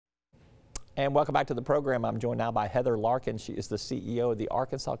And welcome back to the program. I'm joined now by Heather Larkin. She is the CEO of the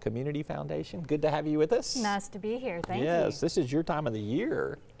Arkansas Community Foundation. Good to have you with us. Nice to be here. Thank you. Yes, this is your time of the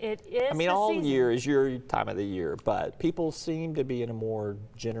year. It is. I mean, all year is your time of the year, but people seem to be in a more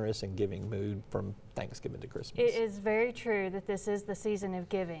generous and giving mood from Thanksgiving to Christmas. It is very true that this is the season of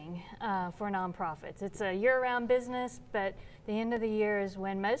giving for nonprofits. It's a year-round business, but the end of the year is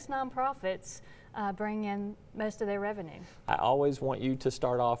when most nonprofits bring in most of their revenue. I always want you to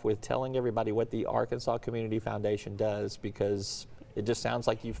start off with telling everybody what the Arkansas Community Foundation does, because it just sounds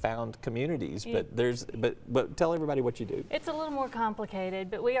like you found communities, but tell everybody what you do. It's a little more complicated,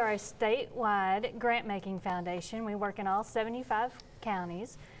 but we are a statewide grant-making foundation. We work in all 75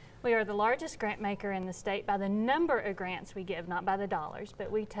 counties. We are the largest grant maker in the state by the number of grants we give, not by the dollars, but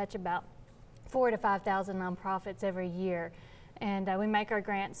we touch about 4,000 to 5,000 nonprofits every year. And we make our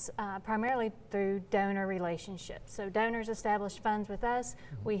grants primarily through donor relationships. So donors establish funds with us.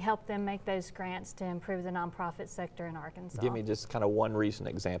 We help them make those grants to improve the nonprofit sector in Arkansas. Give me just kind of one recent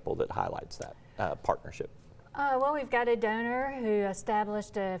example that highlights that partnership. Well, we've got a donor who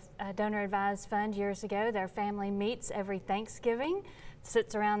established a donor advised fund years ago. Their family meets every Thanksgiving,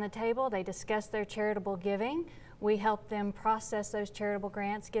 sits around the table, they discuss their charitable giving. We help them process those charitable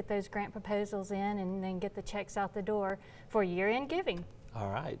grants, get those grant proposals in, and then get the checks out the door for year-end giving.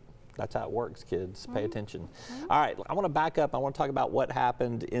 All right. That's how it works, kids. Pay attention. All right. I want to back up. I want to talk about what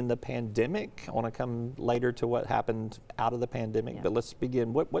happened in the pandemic. I want to come later to what happened out of the pandemic, but let's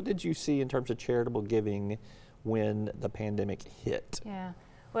begin. What did you see in terms of charitable giving when the pandemic hit? Yeah.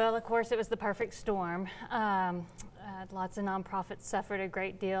 Well, of course, it was the perfect storm. Lots of nonprofits suffered a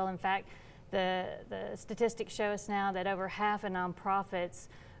great deal. In fact, the statistics show us now that over half of nonprofits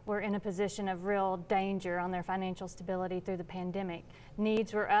were in a position of real danger on their financial stability through the pandemic.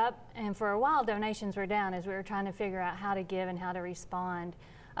 Needs were up, and for a while donations were down as we were trying to figure out how to give and how to respond.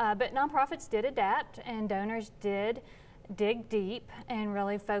 But nonprofits did adapt, and donors did dig deep and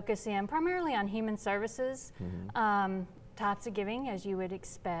really focus in primarily on human services types of giving, as you would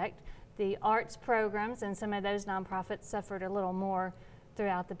expect. The arts programs and some of those nonprofits suffered a little more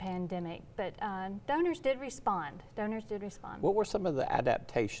throughout the pandemic, but donors did respond. What were some of the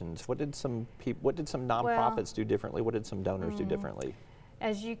adaptations? What did some nonprofits do differently? What did some donors do differently?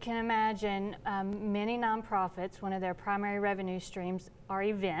 As you can imagine, many nonprofits, one of their primary revenue streams are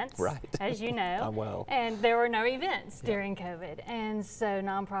events, as you know, and there were no events during COVID, and so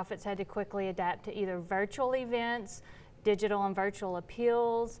nonprofits had to quickly adapt to either virtual events, digital and virtual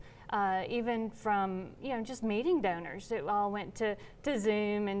appeals, even from just meeting donors. It all went to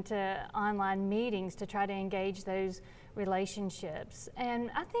Zoom and to online meetings to try to engage those relationships.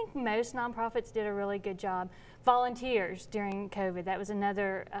 And I think most nonprofits did a really good job. Volunteers during COVID, that was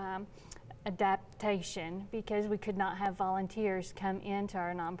another adaptation, because we could not have volunteers come into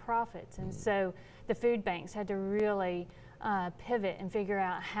our nonprofits. And so the food banks had to really pivot and figure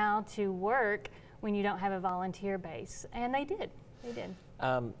out how to work when you don't have a volunteer base, and they did.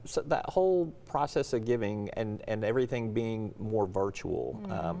 So that whole process of giving and everything being more virtual,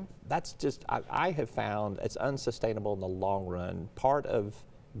 that's just, I have found it's unsustainable in the long run. Part of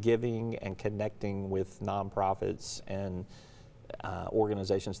giving and connecting with nonprofits and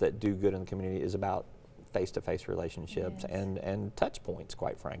organizations that do good in the community is about face-to-face relationships and touch points,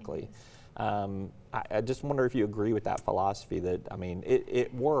 quite frankly. I just wonder if you agree with that philosophy that, I mean,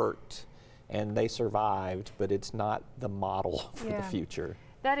 it worked and they survived, but it's not the model for the future.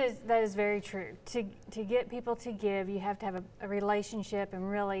 That is very true. To get people to give, you have to have a relationship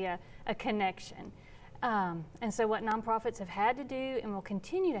and really a connection. And so what nonprofits have had to do and will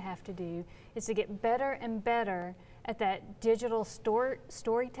continue to have to do is to get better and better at that digital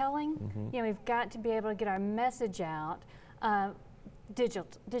storytelling. We've got to be able to get our message out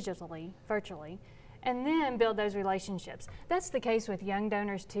digitally, virtually, and then build those relationships. That's the case with young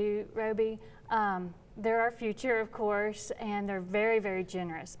donors too, Roby. They're our future, of course, and they're very, very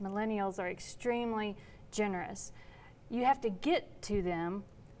generous. Millennials are extremely generous. You have to get to them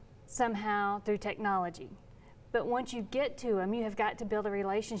somehow through technology. But once you get to them, you have got to build a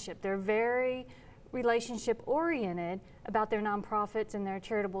relationship. They're very relationship oriented about their nonprofits and their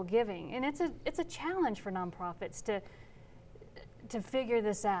charitable giving. And it's a challenge for nonprofits to figure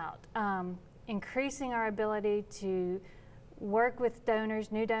this out. Increasing our ability to work with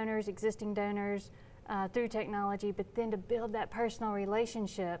donors, new donors, existing donors through technology, but then to build that personal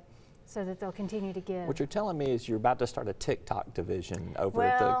relationship so that they'll continue to give. What you're telling me is you're about to start a TikTok division over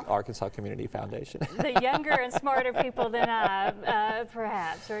at the Arkansas Community Foundation. The younger and smarter people than I,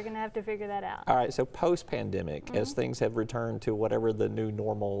 perhaps. We're going to have to figure that out. All right, so post-pandemic, as things have returned to whatever the new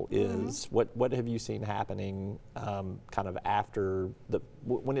normal is, what have you seen happening kind of after,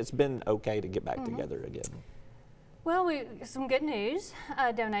 when it's been okay to get back together again? Well, some good news.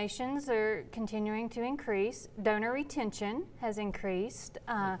 Donations are continuing to increase. Donor retention has increased.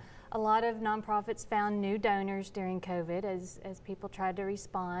 A lot of nonprofits found new donors during COVID as people tried to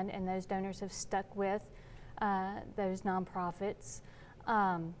respond, and those donors have stuck with those nonprofits.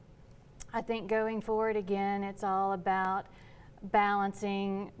 I think going forward, again, it's all about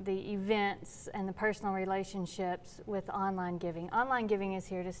balancing the events and the personal relationships with online giving. Online giving is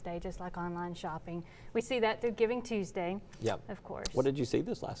here to stay, just like online shopping. We see that through Giving Tuesday, of course. What did you see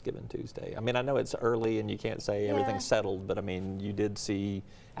this last Giving Tuesday? I mean, I know it's early and you can't say everything's settled, but I mean, you did see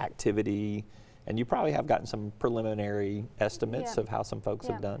activity, and you probably have gotten some preliminary estimates of how some folks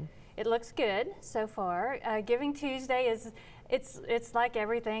have done. It looks good so far. Giving Tuesday is, it's like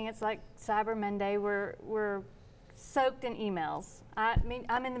everything. It's like Cyber Monday. We're soaked in emails. I mean,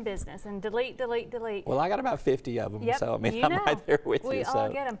 I'm in the business, and delete. Well, I got about 50 of them, so I mean, I'm right there with you. We all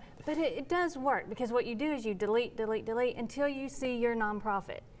get them. But it does work, because what you do is you delete until you see your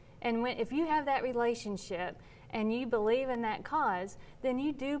nonprofit. And if you have that relationship and you believe in that cause, then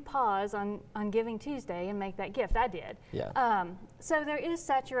you do pause on Giving Tuesday and make that gift. I did. So there is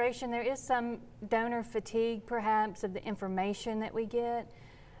saturation. There is some donor fatigue, perhaps, of the information that we get.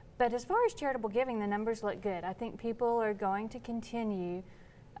 But as far as charitable giving, the numbers look good. I think people are going to continue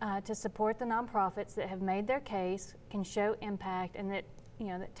to support the nonprofits that have made their case, can show impact, and that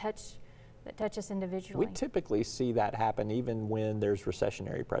that touch us individually. We typically see that happen even when there's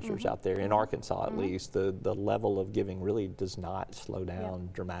recessionary pressures out there. In Arkansas, at least, the level of giving really does not slow down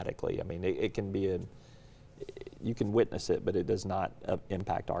dramatically. I mean, it can be you can witness it, but it does not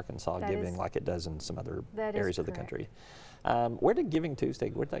impact Arkansas giving like it does in some other areas of the country. Where did Giving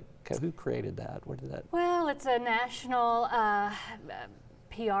Tuesday, who created that? Where did that? Well, it's a national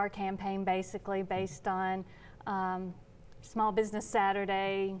PR campaign, basically, based on Small Business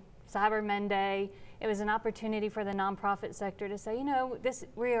Saturday, Cyber Monday. It was an opportunity for the nonprofit sector to say,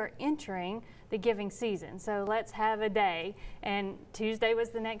 we are entering the giving season, so let's have a day. And Tuesday was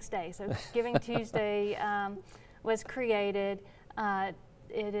the next day. So Giving Tuesday was created.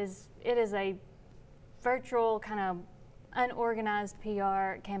 It is a virtual kind of unorganized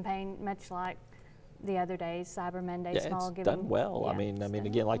PR campaign, much like the other days, Cyber Monday, small giving. It's done well. I mean,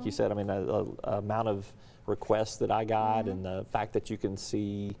 again, like you said, I mean, the amount of requests that I got, and the fact that you can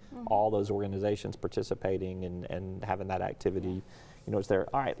see all those organizations participating and having that activity, it's there.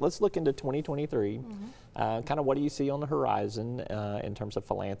 All right, let's look into 2023. Kind of what do you see on the horizon in terms of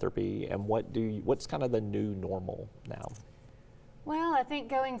philanthropy, and what's kind of the new normal now? Well, I think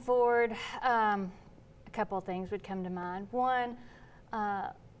going forward, a couple of things would come to mind. One,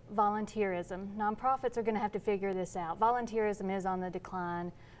 volunteerism. Nonprofits are going to have to figure this out. Volunteerism is on the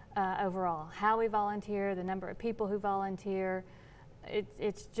decline overall. How we volunteer, the number of people who volunteer,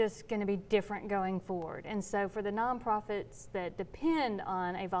 it's just going to be different going forward. And so for the nonprofits that depend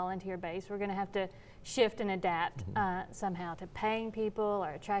on a volunteer base, we're going to have to shift and adapt somehow to paying people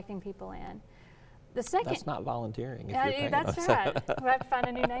or attracting people in. The second, that's not volunteering. If you're paying that's right. We'll have to find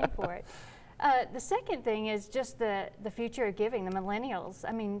a new name for it. The second thing is just the future of giving, the millennials.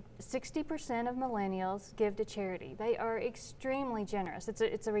 I mean, 60% of millennials give to charity. They are extremely generous.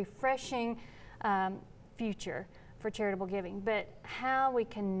 It's a refreshing future for charitable giving. But how we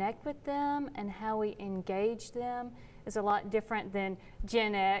connect with them and how we engage them is a lot different than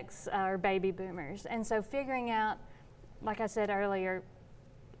Gen X or baby boomers. And so figuring out, like I said earlier,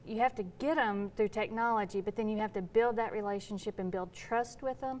 you have to get them through technology, but then you have to build that relationship and build trust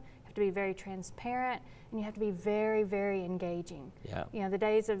with them. To be very transparent, and you have to be very, very engaging. The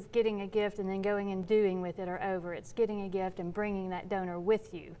days of getting a gift and then going and doing with it are over. It's getting a gift and bringing that donor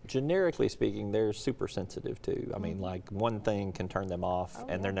with you. Generically speaking, they're super sensitive too. I mean, like one thing can turn them off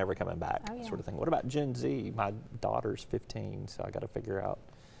and they're never coming back, sort of thing. What about Gen Z? My daughter's 15, so I got to figure out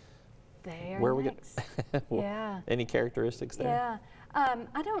where we get. Any characteristics there?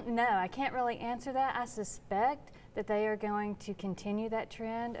 I don't know. I can't really answer that. I suspect that they are going to continue that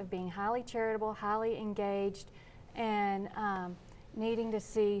trend of being highly charitable, highly engaged, and needing to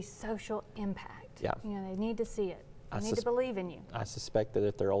see social impact. They need to see it. They need to believe in you. I suspect that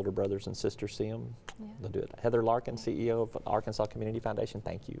if their older brothers and sisters see them, they'll do it. Heather Larkin, CEO of Arkansas Community Foundation,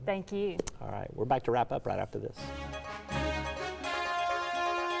 thank you. Thank you. All right, we're back to wrap up right after this.